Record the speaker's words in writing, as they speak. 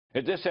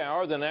At this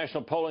hour, the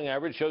national polling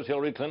average shows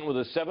Hillary Clinton with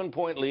a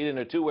 7-point lead in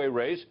a two-way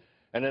race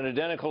and an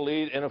identical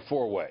lead in a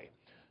four-way.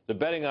 The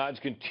betting odds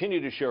continue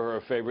to show her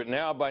a favorite,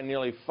 now by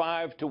nearly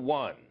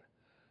 5-1.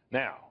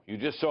 Now, you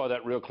just saw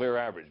that real clear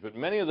average, but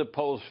many of the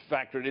polls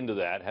factored into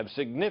that have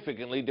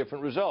significantly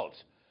different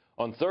results.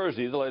 On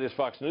Thursday, the latest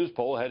Fox News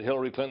poll had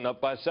Hillary Clinton up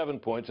by 7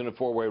 points in a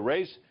four-way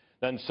race.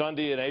 Then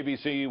Sunday, an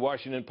ABC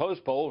Washington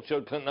Post poll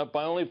showed Clinton up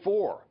by only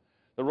 4.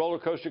 The roller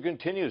coaster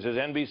continues as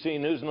NBC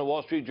News and the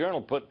Wall Street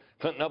Journal put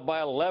Clinton up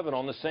by 11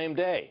 on the same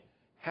day.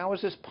 How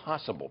is this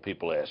possible,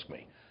 people ask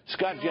me.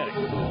 Scott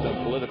Jennings,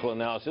 the political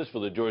analysis for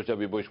the George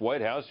W. Bush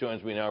White House,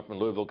 joins me now from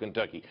Louisville,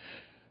 Kentucky.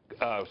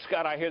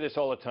 Scott, I hear this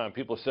all the time.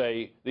 People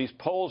say these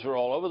polls are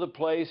all over the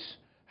place.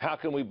 How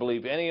can we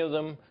believe any of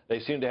them? They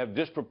seem to have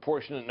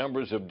disproportionate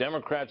numbers of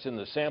Democrats in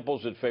the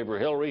samples that favor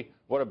Hillary.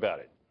 What about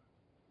it?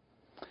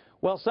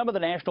 Well, some of the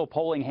national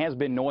polling has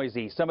been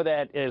noisy. Some of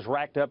that is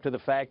racked up to the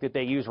fact that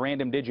they use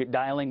random digit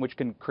dialing, which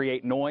can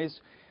create noise.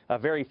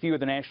 Very few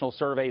of the national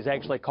surveys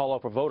actually call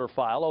up a voter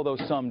file, although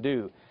some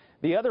do.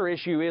 The other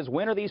issue is,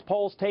 when are these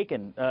polls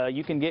taken?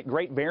 You can get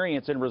great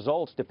variance in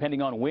results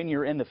depending on when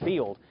you're in the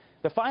field.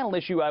 The final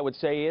issue, I would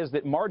say, is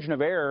that margin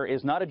of error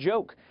is not a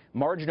joke.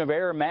 Margin of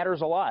error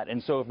matters a lot.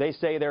 And so if they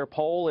say their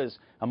poll is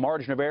a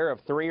margin of error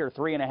of 3 or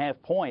 3.5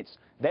 points,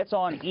 that's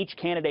on each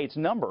candidate's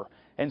number.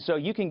 And so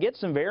you can get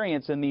some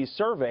variance in these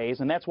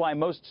surveys, and that's why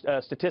most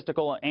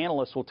statistical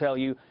analysts will tell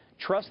you,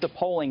 trust the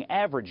polling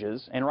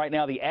averages. And right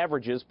now the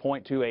averages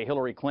point to a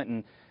Hillary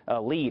Clinton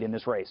lead in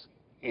this race.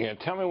 Yeah,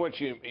 tell me what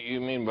you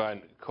mean by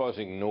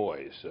causing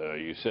noise.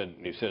 You said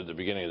at the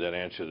beginning of that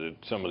answer that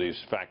some of these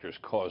factors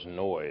cause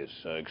noise.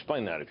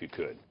 Explain that if you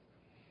could.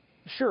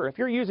 Sure. If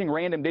you're using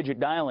random digit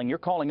dialing, you're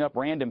calling up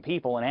random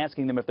people and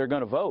asking them if they're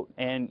going to vote,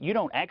 and you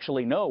don't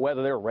actually know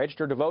whether they're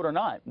registered to vote or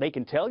not. They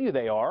can tell you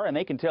they are, and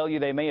they can tell you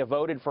they may have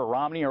voted for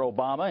Romney or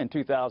Obama in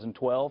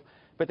 2012,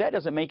 but that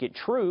doesn't make it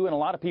true, and a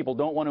lot of people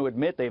don't want to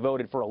admit they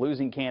voted for a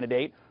losing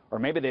candidate, or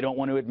maybe they don't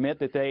want to admit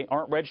that they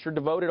aren't registered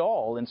to vote at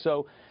all. And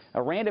so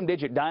a random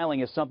digit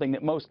dialing is something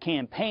that most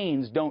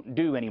campaigns don't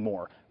do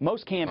anymore.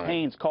 Most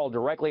campaigns call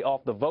directly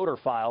off the voter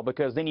file,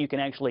 because then you can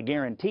actually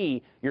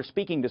guarantee you're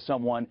speaking to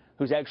someone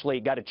who's actually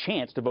got a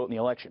chance to vote in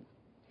the election.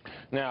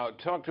 Now,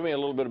 talk to me a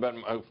little bit about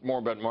more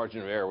about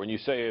margin of error. When you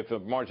say if a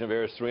margin of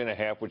error is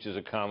 3.5, which is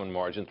a common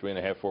margin,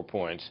 3.5, 4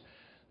 points,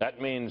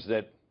 that means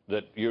that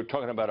you're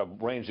talking about a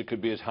range that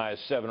could be as high as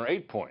 7 or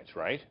 8 points,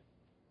 right?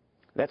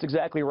 That's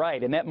exactly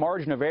right, and that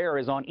margin of error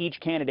is on each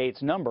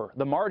candidate's number.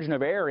 The margin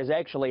of error is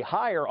actually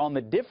higher on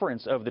the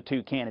difference of the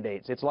two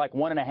candidates. It's like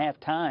 1.5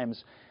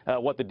 times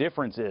what the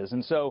difference is.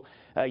 And so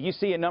you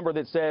see a number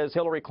that says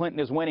Hillary Clinton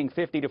is winning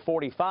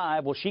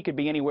 50-45. Well, she could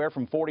be anywhere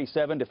from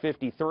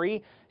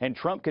 47-53, and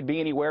Trump could be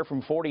anywhere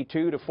from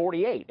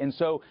 42-48. And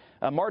so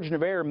a margin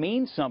of error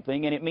means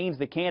something, and it means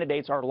the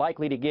candidates are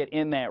likely to get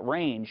in that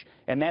range.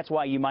 And that's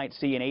why you might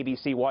see an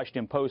ABC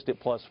Washington Post at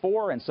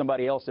 +4 and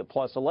somebody else at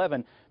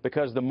 +11,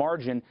 because the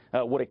margin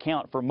would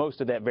account for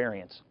most of that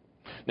variance.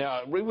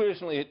 Now, we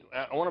recently,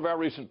 one of our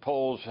recent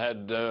polls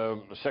had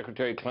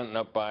Secretary Clinton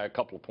up by a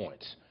couple of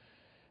points.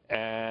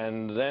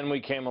 And then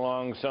we came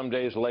along some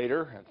days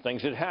later.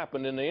 Things had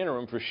happened in the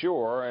interim for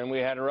sure, and we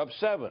had her up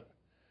 7.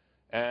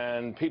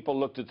 And people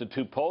looked at the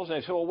two polls and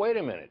they said, well, wait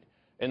a minute.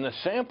 In the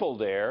sample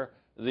there,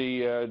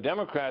 the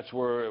Democrats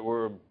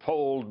were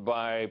polled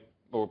by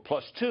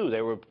 +2.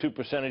 They were 2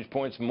 percentage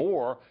points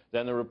more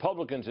than the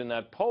Republicans in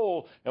that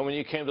poll. And when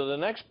you came to the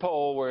next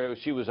poll where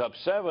she was up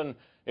 7,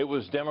 it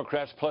was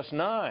Democrats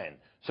 +9.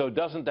 So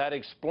doesn't that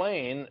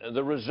explain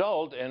the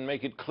result and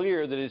make it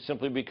clear that it's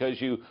simply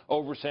because you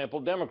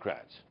oversampled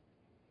Democrats?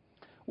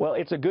 Well,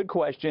 it's a good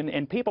question,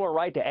 and people are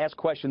right to ask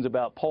questions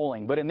about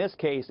polling, but in this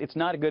case, it's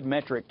not a good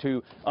metric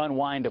to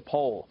unwind a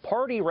poll.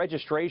 Party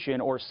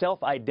registration, or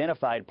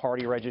self-identified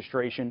party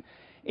registration,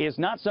 is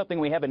not something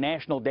we have a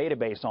national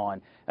database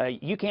on.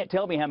 You can't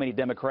tell me how many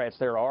Democrats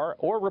there are,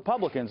 or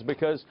Republicans,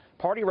 because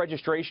party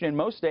registration in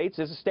most states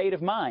is a state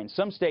of mind.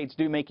 Some states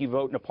do make you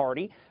vote in a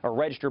party or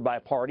register by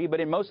party, but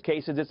in most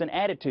cases it's an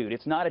attitude.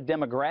 It's not a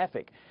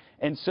demographic.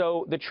 And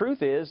so the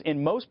truth is,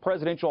 in most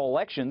presidential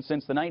elections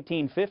since the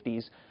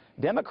 1950s,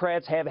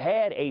 Democrats have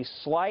had a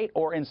slight,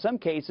 or in some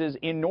cases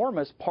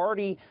enormous,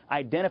 party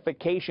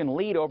identification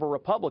lead over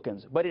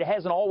Republicans, but it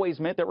hasn't always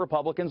meant that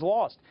Republicans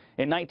lost.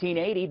 In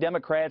 1980,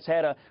 Democrats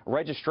had a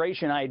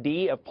registration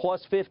ID of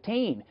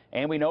 +15,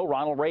 and we know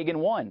Ronald Reagan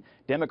won.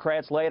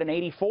 Democrats led in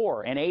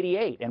 84 and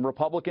 88, and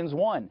Republicans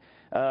won.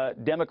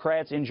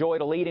 Democrats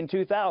enjoyed a lead in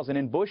 2000,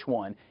 and Bush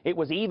won. It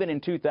was even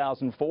in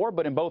 2004,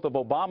 but in both of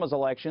Obama's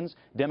elections,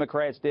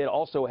 Democrats did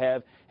also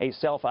have a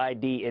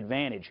self-ID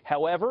advantage.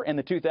 However, in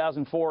the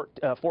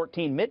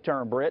 2014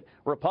 midterm, Britt,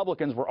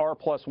 Republicans were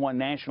R+1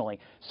 nationally.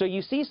 So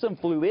you see some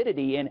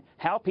fluidity in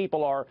how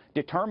people are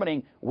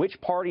determining which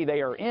party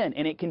they are in,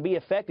 and it can be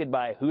affected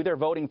by who they're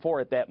voting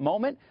for at that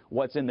moment,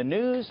 what's in the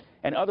news,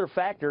 and other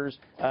factors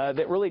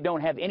that really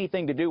don't have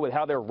anything to do with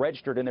how they're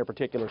registered in their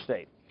particular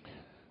state.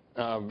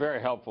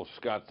 Very helpful,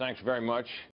 Scott. Thanks very much.